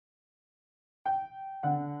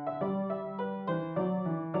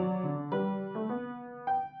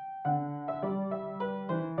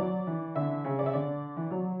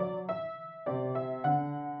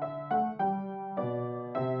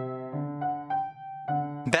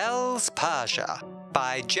Bell's Persia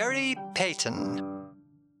by Jerry Payton.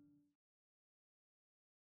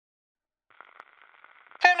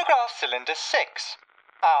 Phonograph cylinder 6.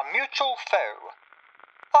 Our mutual foe.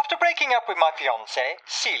 After breaking up with my fiancée,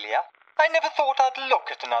 Celia, I never thought I'd look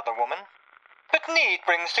at another woman. But need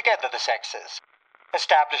brings together the sexes,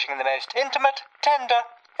 establishing the most intimate, tender,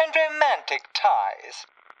 and romantic ties,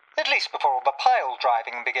 at least before all the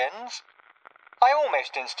pile-driving begins. I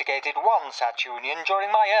almost instigated one such union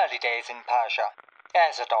during my early days in Persia.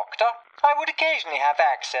 As a doctor, I would occasionally have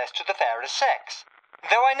access to the fairer sex,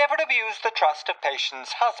 though I never abused the trust of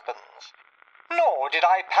patients' husbands. Nor did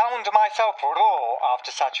I pound myself raw after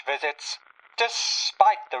such visits,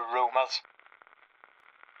 despite the rumours.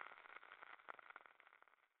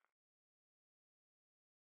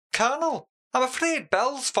 Colonel, I'm afraid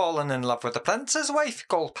Bell's fallen in love with the prince's wife,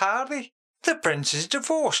 Golpari. The prince is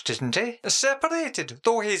divorced, isn't he? Separated,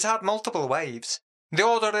 though he's had multiple wives. The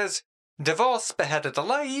order is, divorced, beheaded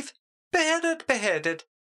alive, beheaded, beheaded,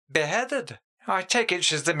 beheaded. I take it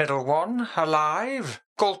she's the middle one, alive.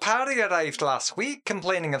 Golpari arrived last week,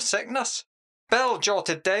 complaining of sickness. Bell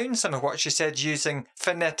jotted down some of what she said using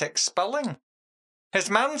phonetic spelling. His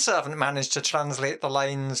manservant managed to translate the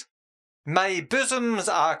lines, "My bosoms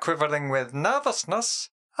are quivering with nervousness,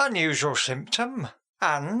 unusual symptom,"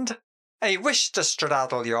 and "I wish to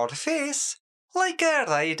straddle your face, like a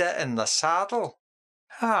rider in the saddle."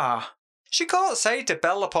 Ah, she caught sight of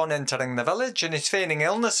Bell upon entering the village, and his feigning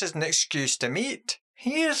illness is an excuse to meet.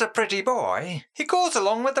 He is a pretty boy. He goes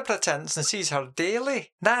along with the pretence and sees her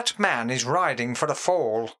daily. That man is riding for a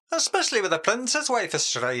fall, especially with a prince's wife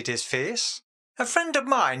astride his face. A friend of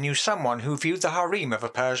mine knew someone who viewed the harem of a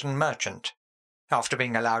Persian merchant. After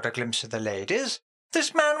being allowed a glimpse of the ladies,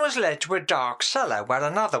 this man was led to a dark cellar where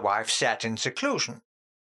another wife sat in seclusion.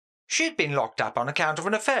 She'd been locked up on account of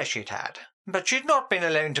an affair she'd had, but she'd not been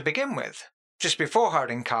alone to begin with. Just before her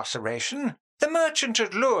incarceration, the merchant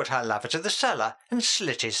had lured her lover to the cellar and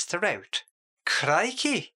slit his throat.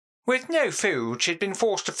 Crikey! With no food, she'd been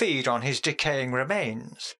forced to feed on his decaying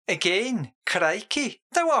remains. Again, crikey!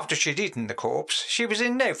 Though after she'd eaten the corpse, she was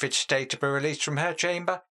in no fit state to be released from her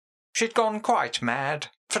chamber. She'd gone quite mad.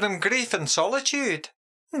 From grief and solitude?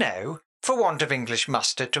 No, for want of English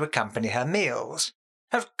mustard to accompany her meals.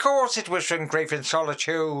 Of course it was from grief and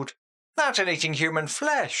solitude. That and eating human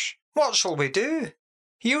flesh. What shall we do?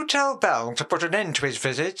 You tell Bell to put an end to his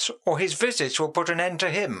visits, or his visits will put an end to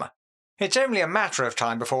him. It's only a matter of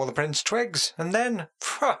time before the prince twigs, and then,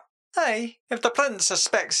 hey, if the prince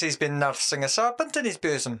suspects he's been nursing a serpent in his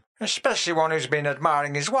bosom, especially one who's been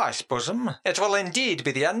admiring his wife's bosom, it will indeed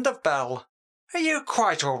be the end of Bell. Are you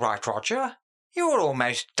quite all right, Roger? You're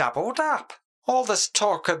almost doubled up. All this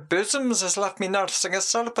talk of bosoms has left me nursing a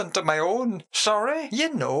serpent of my own. Sorry?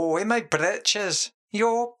 You know, in my breeches.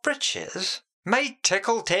 Your breeches? My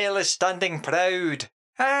tickle tail is standing proud.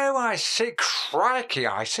 Oh, I see. Crikey,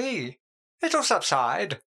 I see. It'll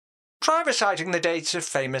subside. Try reciting the dates of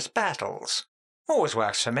famous battles. Always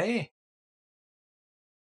works for me.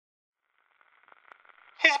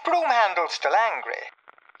 His broom handle's still angry.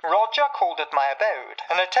 Roger called at my abode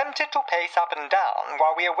and attempted to pace up and down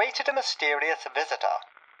while we awaited a mysterious visitor.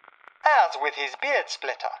 As with his beard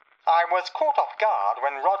splitter, I was caught off guard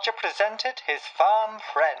when Roger presented his firm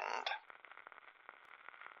friend.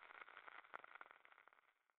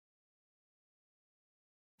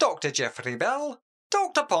 Dr. Geoffrey Bell,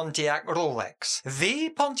 Dr. Pontiac Rolex. The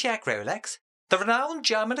Pontiac Rolex, the renowned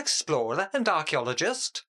German explorer and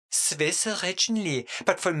archaeologist. Swiss originally,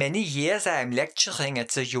 but for many years I am lecturing at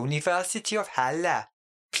the University of Halle.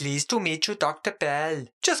 Pleased to meet you, Dr. Bell.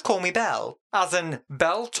 Just call me Bell, as in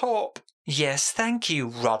Belltop. Yes, thank you,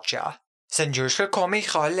 Roger. Then you shall call me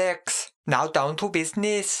Rolex. Now down to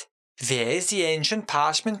business. Where is the ancient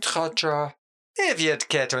parchment, Roger? If you'd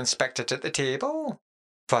care to inspect it at the table.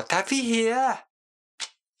 What have we here?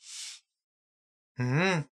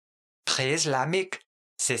 Praise Lamech.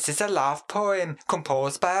 This is a love poem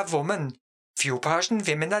composed by a woman. Few Persian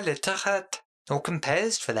women are literate, or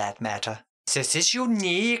composed for that matter. This is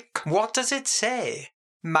unique. What does it say?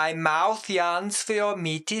 My mouth yearns for your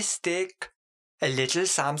meaty steak. A little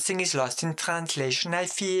something is lost in translation, I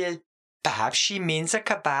feel. Perhaps she means a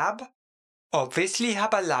kebab? Obviously her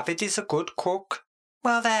beloved is a good cook.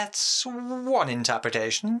 Well, that's one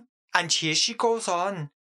interpretation. And here she goes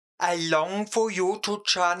on. I long for you to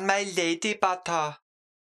churn my lady butter.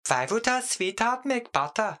 Why would her sweetheart make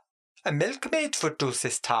butter? A milkmaid would do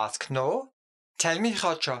this task, no? Tell me,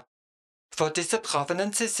 Roger, what is the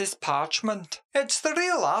provenance of this parchment? It's the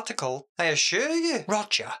real article, I assure you.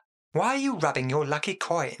 Roger, why are you rubbing your lucky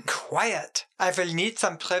coin? Quiet. I will need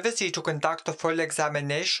some privacy to conduct a full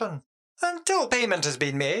examination. Until payment has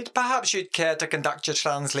been made, perhaps you'd care to conduct your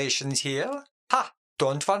translations here? Ha!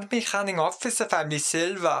 Don't want me handing off with the family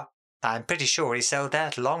silver. I'm pretty sure he sold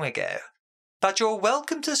that long ago. But you're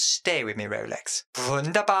welcome to stay with me, Rolex.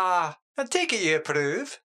 Wunderbar. I take it you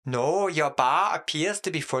approve? No, your bar appears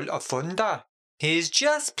to be full of wonder. He's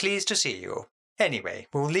just pleased to see you. Anyway,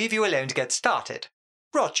 we'll leave you alone to get started.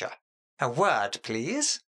 Roger, a word,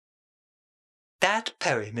 please. That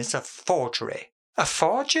poem is a forgery. A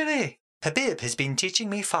forgery? Habib has been teaching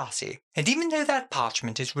me Farsi, and even though that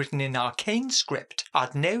parchment is written in arcane script,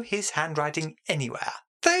 I'd know his handwriting anywhere.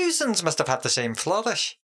 Thousands must have had the same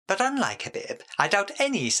flourish. But unlike Habib, I doubt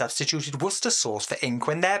any substituted Worcester sauce for ink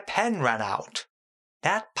when their pen ran out.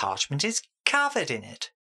 That parchment is covered in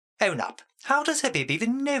it. Own up, how does Habib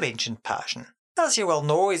even know ancient Persian? As you well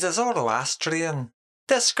know, he's a Zoroastrian.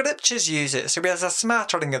 The scriptures use it, so he has a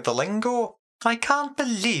smattering of the lingo. I can't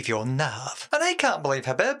believe your nerve, and I can't believe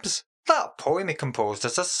Habib's. That poem he composed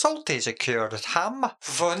is as salty as a cured ham.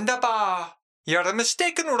 Wunderbar! You're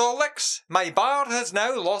mistaken, Rolex. My bar has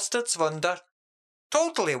now lost its wonder.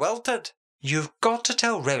 Totally wilted. You've got to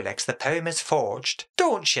tell Rolex the poem is forged.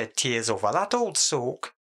 Don't shed tears over that old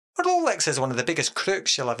soak. Rolex is one of the biggest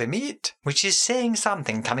crooks you'll ever meet, which is saying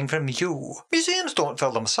something coming from you. Museums don't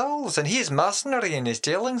fill themselves, and he's mercenary in his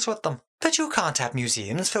dealings with them. But you can't have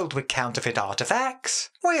museums filled with counterfeit artifacts.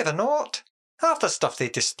 Why ever not? Half the stuff they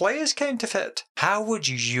display is counterfeit. How would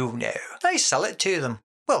you know? I sell it to them.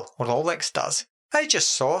 Well, Rolex does. I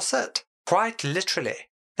just source it. Quite literally.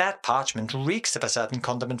 That parchment reeks of a certain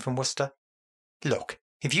condiment from Worcester. Look,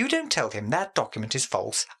 if you don't tell him that document is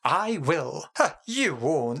false, I will. Ha, you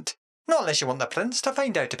won't. Not unless you want the prince to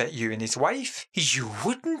find out about you and his wife. You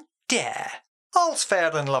wouldn't dare. All's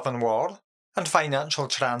fair in love and war. And financial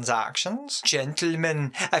transactions.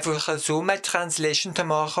 Gentlemen, I will resume my translation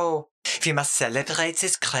tomorrow. We must celebrate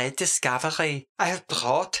this great discovery. I have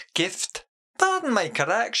brought gift. Pardon my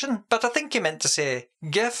correction, but I think you meant to say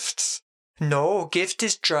gifts. No, gift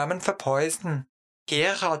is German for poison.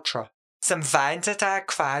 Here, Roger, some wine that I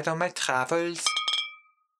acquired on my travels.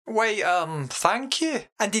 Why, thank you.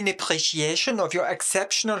 And in appreciation of your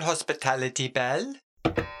exceptional hospitality, Belle.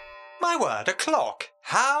 My word, a clock.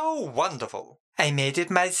 How wonderful. I made it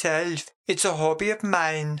myself. It's a hobby of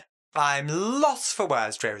mine. I'm lost for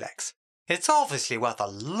words, Rolex. It's obviously worth a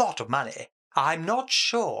lot of money. I'm not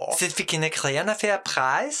sure that we can agree on a fair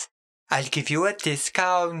price. I'll give you a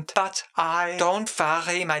discount, but Don't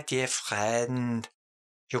worry, my dear friend.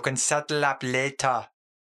 You can settle up later.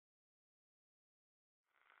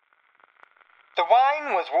 The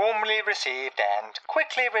wine was warmly received and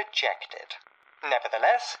quickly rejected.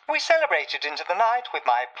 Nevertheless, we celebrated into the night with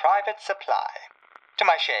my private supply. To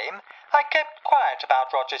my shame, I kept quiet about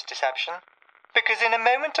Roger's deception, because in a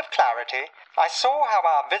moment of clarity, I saw how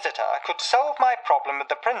our visitor could solve my problem with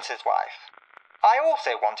the prince's wife. I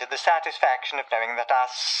also wanted the satisfaction of knowing that our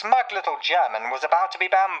smug little German was about to be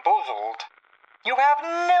bamboozled. You have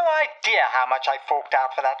no idea how much I forked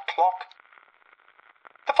out for that clock.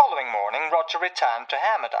 The following morning, Roger returned to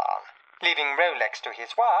Hamadan, leaving Rolex to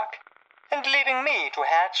his work, and leaving me to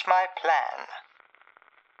hatch my plan.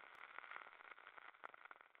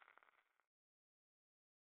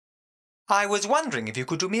 I was wondering if you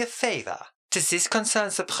could do me a favour. Does this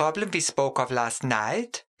concern the problem we spoke of last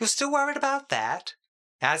night? You're still worried about that?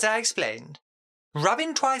 As I explained,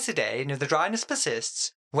 rubbing twice a day, and if the dryness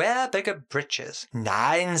persists, wear bigger breeches.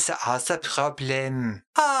 Nein, the other problem.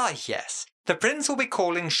 Ah, yes. The prince will be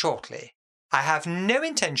calling shortly. I have no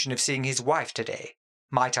intention of seeing his wife today.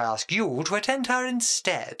 Might I ask you to attend her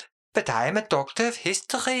instead? But I am a doctor of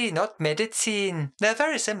history, not medicine. They're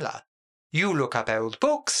very similar. You look up old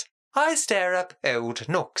books, I stare up old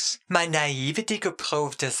nooks. My naivety could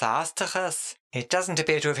prove disastrous. It doesn't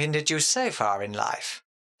appear to have hindered you so far in life.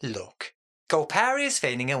 Look, Golpari is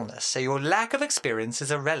feigning illness, so your lack of experience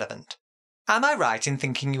is irrelevant. Am I right in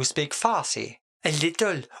thinking you speak Farsi? A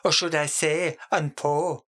little, or should I say, un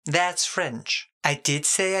peu? That's French. I did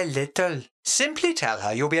say a little. Simply tell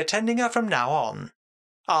her you'll be attending her from now on.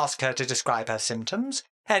 Ask her to describe her symptoms,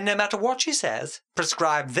 and no matter what she says,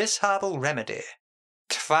 prescribe this herbal remedy.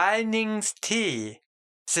 Twining's tea.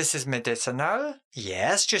 This is medicinal?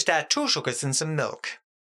 Yes, just add 2 sugars and some milk.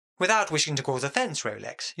 Without wishing to cause offence,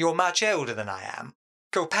 Rolex, you're much older than I am.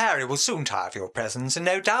 Golpari will soon tire of your presence, and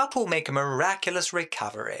no doubt will make a miraculous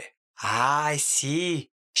recovery. Ah, I see.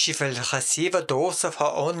 She will receive a dose of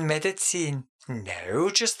her own medicine. No,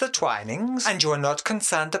 just the Twinings. And you are not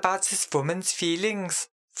concerned about this woman's feelings.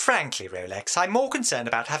 Frankly, Rolex, I'm more concerned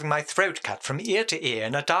about having my throat cut from ear to ear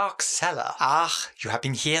in a dark cellar. Ah, you have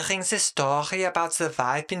been hearing the story about the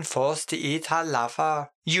wife being forced to eat her lover.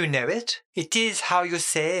 You know it? It is, how you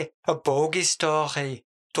say, a bogus story,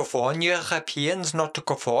 to warn Europeans not to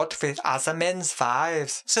go forth with other men's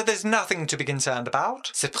wives. So there's nothing to be concerned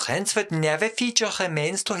about. The prince would never feed your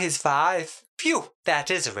remains to his wife. Phew, that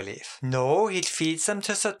is a relief. No, he'd feed them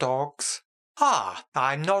to the dogs. Ah,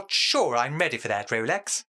 I'm not sure I'm ready for that,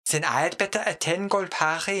 Rolex. Then I'd better attend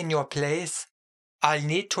Golpari in your place. I'll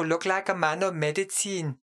need to look like a man of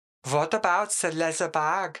medicine. What about the leather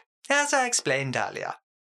bag? As I explained earlier,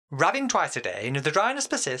 rubbing twice a day, and if the dryness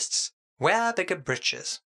persists, wear bigger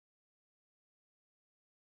breeches.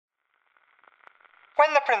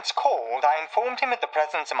 When the prince called, I informed him of the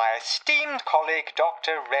presence of my esteemed colleague,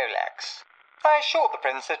 Dr. Rolex. I assured the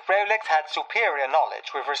prince that Rolex had superior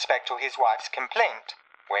knowledge with respect to his wife's complaint,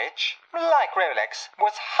 which, like Rolex,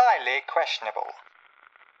 was highly questionable.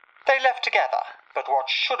 They left together, but what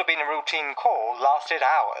should have been a routine call lasted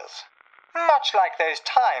hours. Much like those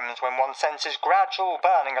times when one senses gradual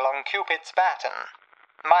burning along Cupid's baton.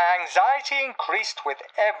 My anxiety increased with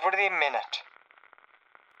every minute.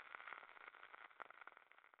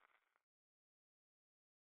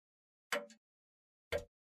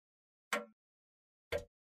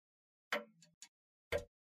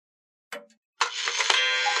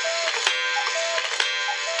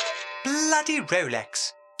 Bloody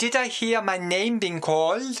Rolex! Did I hear my name being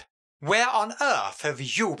called? Where on earth have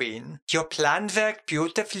you been? Your plan worked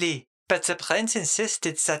beautifully, but the prince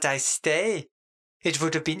insisted that I stay. It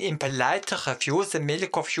would have been impolite to refuse the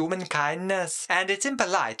milk of human kindness, and it's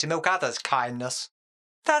impolite to milk others' kindness.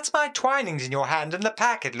 That's my twinings in your hand, and the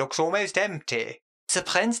packet looks almost empty. The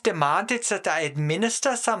prince demanded that I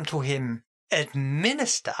administer some to him.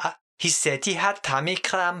 Administer? He said he had tummy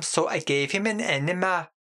cramps, so I gave him an enema.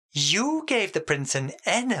 You gave the prince an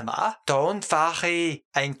enema? Don't worry,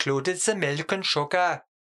 I included the milk and sugar.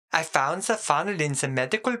 I found the funnel in the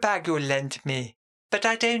medical bag you lent me. But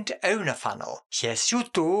I don't own a funnel. Yes, you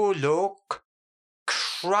do, look.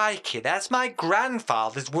 Crikey, that's my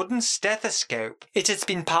grandfather's wooden stethoscope. It has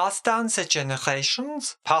been passed down the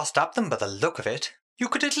generations. Passed up them by the look of it. You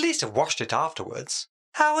could at least have washed it afterwards.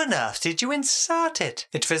 How on earth did you insert it?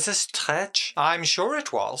 It was a stretch. I'm sure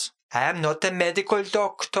it was. I am not a medical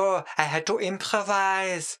doctor. I had to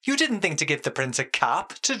improvise. You didn't think to give the prince a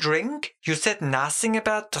cup to drink? You said nothing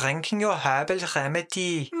about drinking your herbal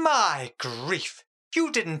remedy. My grief! You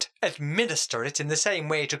didn't administer it in the same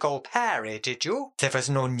way to Golpari, did you? There was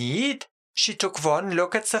no need. She took one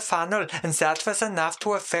look at the funnel, and that was enough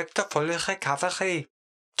to effect a full recovery.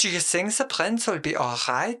 Do you think the prince will be all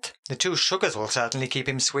right? The 2 sugars will certainly keep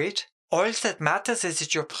him sweet. All that matters is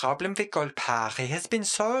that your problem with Golpari has been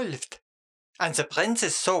solved. And the prince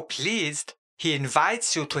is so pleased, he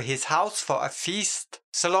invites you to his house for a feast.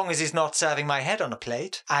 So long as he's not serving my head on a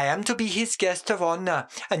plate. I am to be his guest of honor,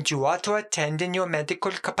 and you are to attend in your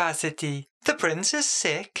medical capacity. The prince is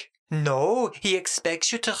sick. No, he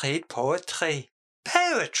expects you to read poetry.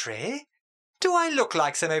 Poetry? Do I look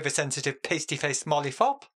like some oversensitive pasty-faced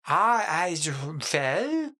mollifop? Well, I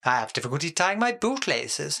have difficulty tying my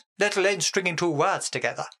bootlaces, let alone stringing 2 words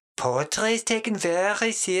together. Poetry is taken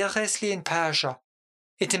very seriously in Persia.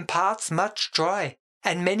 It imparts much joy,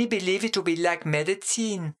 and many believe it to be like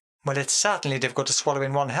medicine. Well, it's certainly difficult to swallow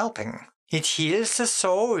in one helping. It heals the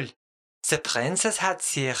soul. The prince has had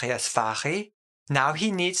serious worry. Now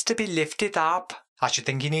he needs to be lifted up. I should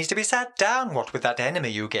think he needs to be sat down, what with that enemy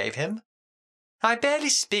you gave him. I barely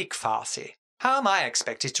speak Farsi. How am I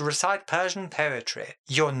expected to recite Persian poetry?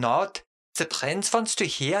 You're not. The prince wants to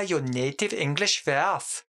hear your native English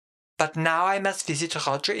verse. But now I must visit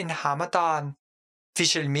Roger in Hamadan. We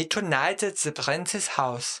shall meet tonight at the prince's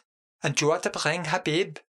house, and you are to bring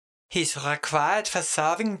Habib. He's required for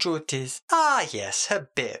serving duties. Ah, yes,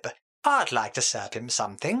 Habib. I'd like to serve him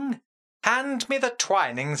something. Hand me the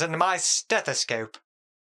twinings and my stethoscope.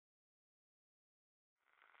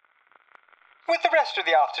 With the rest of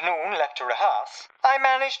the afternoon left to rehearse, I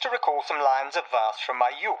managed to recall some lines of verse from my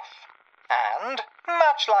youth. And,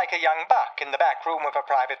 much like a young buck in the back room of a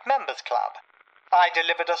private members' club, I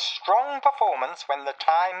delivered a strong performance when the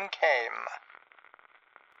time came.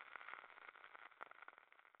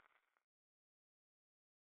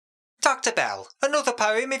 Dr. Bell, another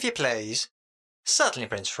poem if you please. Certainly,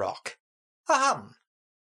 Prince Rock. Ahem.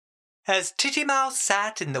 As Tittymouse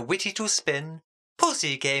sat in the witty to spin,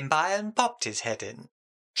 Pussy came by and popped his head in.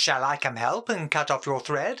 Shall I come help and cut off your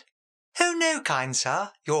thread? Oh no, kind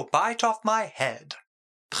sir, you'll bite off my head.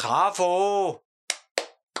 Bravo!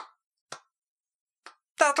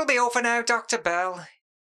 That'll be all for now, Dr. Bell.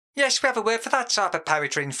 Yes, we have a word for that type of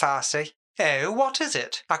poetry in Farsi. Oh, what is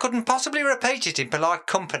it? I couldn't possibly repeat it in polite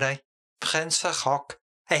company. Prince Verhoek,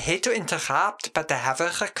 I hate to interrupt, but I have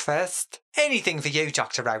a request. Anything for you,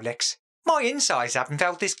 Dr. Rolex. My insides haven't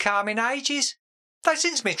felt this calm in ages. Though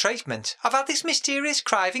since my treatment, I've had this mysterious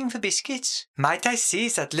craving for biscuits. Might I see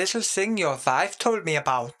that little thing your wife told me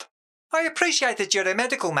about? I appreciate that you're a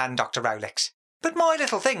medical man, Dr. Rolex, but my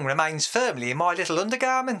little thing remains firmly in my little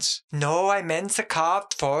undergarments. No, I meant the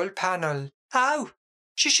carved foil panel. Oh,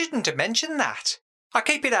 she shouldn't have mentioned that. I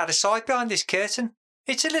keep it out of sight behind this curtain.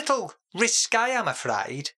 It's a little risque, I'm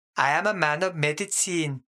afraid. I am a man of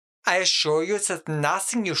medicine. I assure you that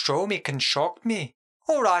nothing you show me can shock me.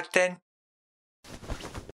 All right, then.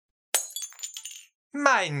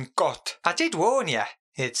 Mein Gott, I did warn you.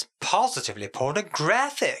 It's positively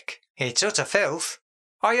pornographic. It's utter filth.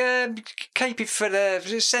 I keep it for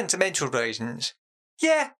sentimental reasons.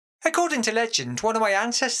 Yeah, according to legend, one of my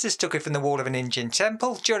ancestors took it from the wall of an Indian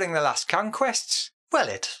temple during the last conquests. Well,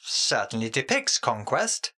 it certainly depicts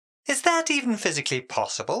conquest. Is that even physically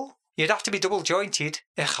possible? You'd have to be double-jointed.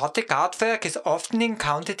 Erotic artwork is often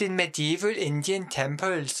encountered in medieval Indian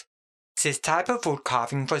temples. This type of wood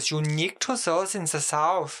carving was unique to those in the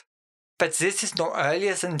south, but this is no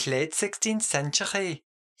earlier than late 16th century.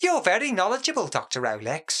 You're very knowledgeable, Dr.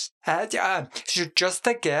 Rolex. Just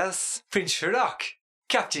a guess. Prince Verhoek,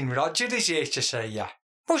 Captain Roger is here to see you.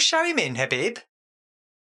 Well, show him in, Habib.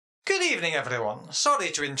 Good evening, everyone.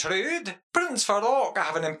 Sorry to intrude. Prince Verhoek, I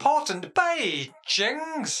have an important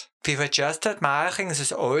Beijings. We were just admiring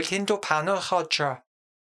this old Hindu panel, Roger.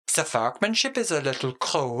 The workmanship is a little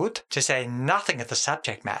crude, to say nothing of the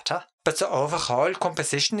subject matter, but the overall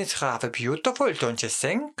composition is rather beautiful, don't you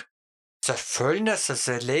think? The fullness of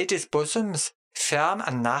the lady's bosoms, firm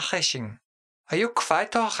and nourishing. Are you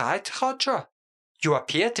quite all right, Roger? You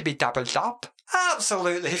appear to be doubled up.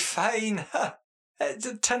 Absolutely fine.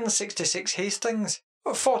 1066 Hastings,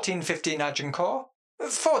 1415 Agincourt,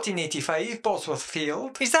 1485 Bosworth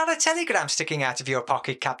Field. Is that a telegram sticking out of your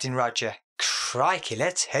pocket, Captain Roger? Crikey,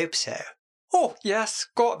 let's hope so. Oh, yes,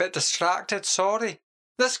 got a bit distracted, sorry.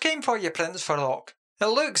 This came for you, Prince Verhoek. It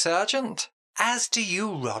looks urgent. As do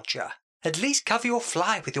you, Roger. At least cover your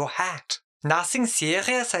fly with your hat. Nothing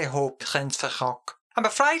serious, I hope, Prince Verhoek. I'm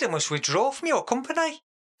afraid I must withdraw from your company.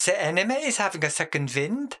 The enemy is having a second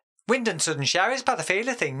wind. Wind and sudden showers by the feel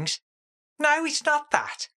of things. No, it's not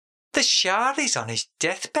that. The Shah is on his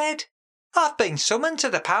deathbed. I've been summoned to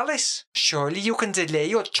the palace. Surely you can delay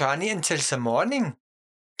your journey until the morning.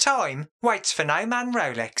 Time waits for no man,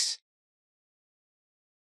 Rolex.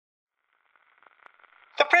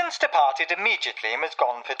 The prince departed immediately and was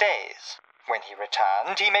gone for days. When he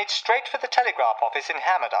returned, he made straight for the telegraph office in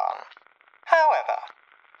Hamadan. However,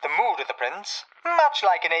 the mood of the prince, much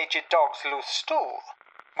like an aged dog's loose stool,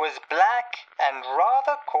 was black and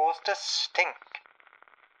rather caused a stink.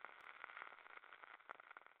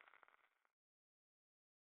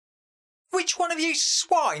 Which one of you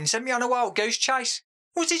swine sent me on a wild goose chase?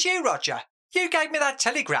 Was it you, Roger? You gave me that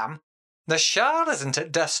telegram. The Shah isn't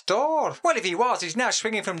at death's door. Well, if he was, he's now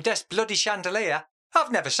swinging from death's bloody chandelier.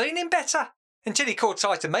 I've never seen him better. Until he caught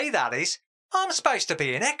sight of me, that is. I'm supposed to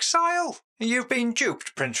be in exile. You've been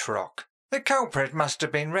duped, Prince Verhoek. The culprit must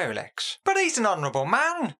have been Rolex. But he's an honourable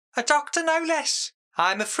man. A doctor, no less.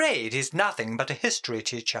 I'm afraid he's nothing but a history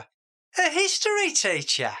teacher. A history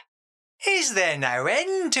teacher? Is there no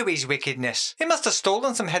end to his wickedness? He must have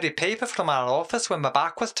stolen some heavy paper from our office when my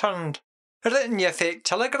back was turned. Written your fake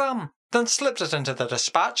telegram, then slipped it into the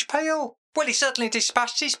dispatch pile. Well, he certainly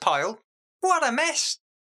dispatched his pile. What a mess!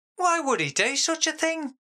 Why would he do such a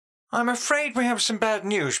thing? I'm afraid we have some bad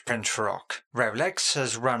news, Prince Verhoek. Rolex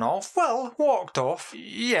has run off. Well, walked off.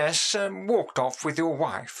 Yes, walked off with your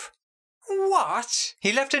wife. What?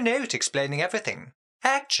 He left a note explaining everything.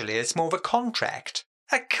 Actually, it's more of a contract.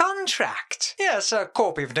 A contract? Yes, a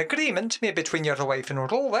copy of an agreement made between your wife and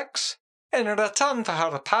Rolex. In return for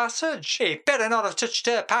her passage. He better not have touched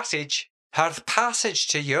her passage. Her passage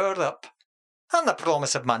to Europe. And the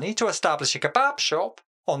promise of money to establish a kebab shop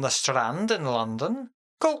on the Strand in London.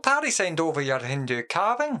 Golpari signed over your Hindu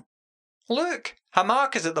carving. Look, her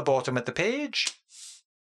mark is at the bottom of the page.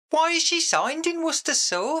 Why is she signed in Worcester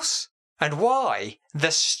sauce? And why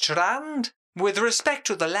the Strand? With respect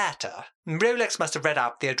to the latter, Rolex must have read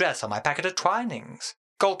out the address on my packet of Twinings.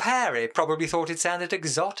 Golpari probably thought it sounded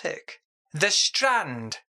exotic. The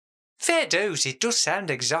Strand. Fair dues, it does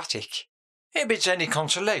sound exotic. If it's any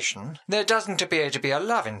consolation, there doesn't appear to be a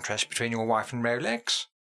love interest between your wife and Rolex.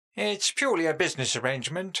 It's purely a business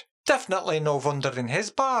arrangement. Definitely no wonder in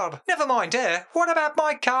his bar. Never mind her. What about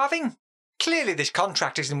my carving? Clearly this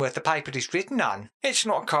contract isn't worth the paper it is written on. It's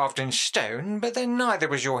not carved in stone, but then neither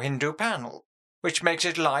was your Hindu panel, which makes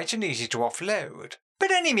it light and easy to offload. But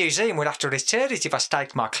any museum would have to return it if I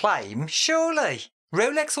staked my claim, surely.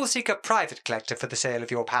 Rolex will seek a private collector for the sale of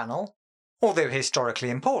your panel. Although historically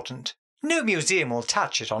important, no museum will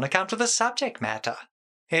touch it on account of the subject matter.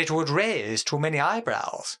 It would raise too many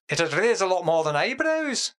eyebrows. It'd raise a lot more than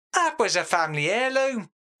eyebrows. That was a family heirloom.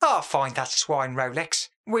 I'll find that swine Rolex.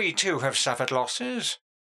 We too have suffered losses.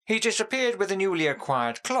 He disappeared with a newly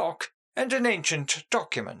acquired clock and an ancient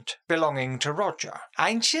document belonging to Roger.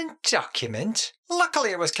 Ancient document?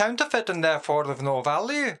 Luckily it was counterfeit and therefore of no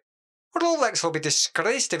value. Rolex will be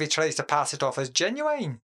disgraced if he tries to pass it off as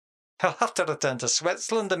genuine. He'll have to return to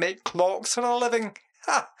Switzerland to make clocks for a living.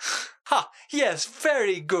 Ha! Ha! Yes,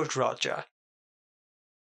 very good, Roger.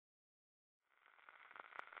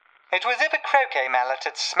 It was as if a croquet mallet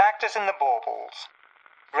had smacked us in the baubles.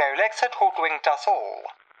 Rolex had hoodwinked us all.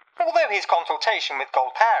 Although his consultation with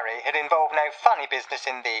Golpari had involved no funny business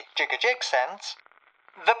in the jig-a-jig sense,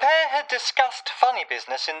 the pair had discussed funny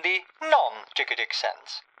business in the non-jig-a-jig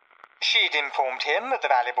sense. She'd informed him of the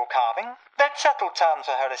valuable carving, they'd settled terms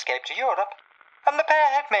for her escape to Europe, and the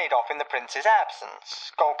pair had made off in the prince's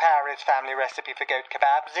absence, Golpari's family recipe for goat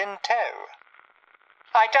kebabs in tow.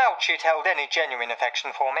 I doubt she'd held any genuine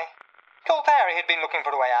affection for me. Golpari had been looking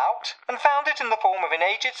for a way out, and found it in the form of an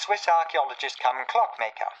aged Swiss archaeologist come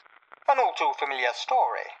clockmaker. An all too familiar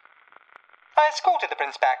story. I escorted the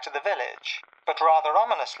prince back to the village, but rather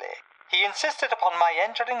ominously, he insisted upon my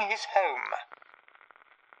entering his home.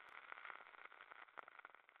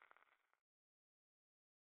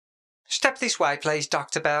 Step this way, please,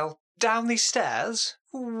 Dr. Bell. Down these stairs?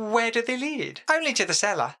 Where do they lead? Only to the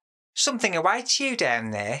cellar. Something awaits you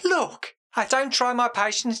down there. Look! I don't try my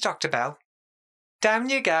patience, Dr. Bell. Down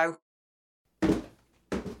you go.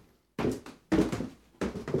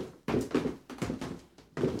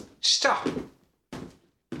 Stop.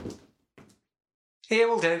 Here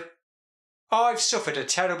will do. I've suffered a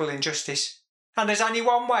terrible injustice, and there's only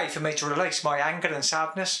one way for me to release my anger and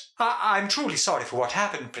sadness. I'm truly sorry for what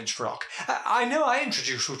happened, Prince Rock. I know I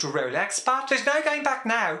introduced you to Rolex, but there's no going back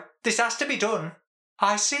now. This has to be done.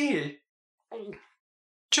 I see.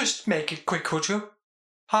 Just make it quick, could you?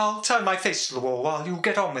 I'll turn my face to the wall while you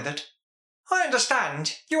get on with it. I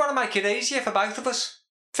understand. You want to make it easier for both of us.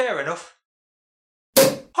 Fair enough.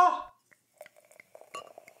 Oh!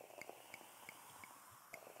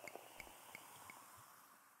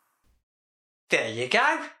 There you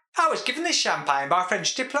go. I was given this champagne by a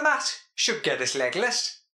French diplomat. Should get us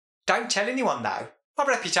legless. Don't tell anyone, though. My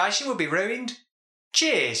reputation will be ruined.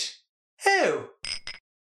 Cheers. Oh.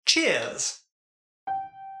 Cheers.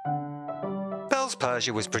 Bell's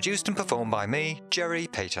Persia was produced and performed by me, Jerry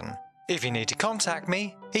Payton. If you need to contact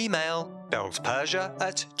me, email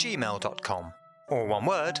bellspersia@gmail.com. Or one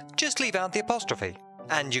word, just leave out the apostrophe.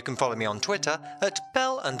 And you can follow me on Twitter at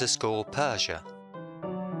bell_Persia.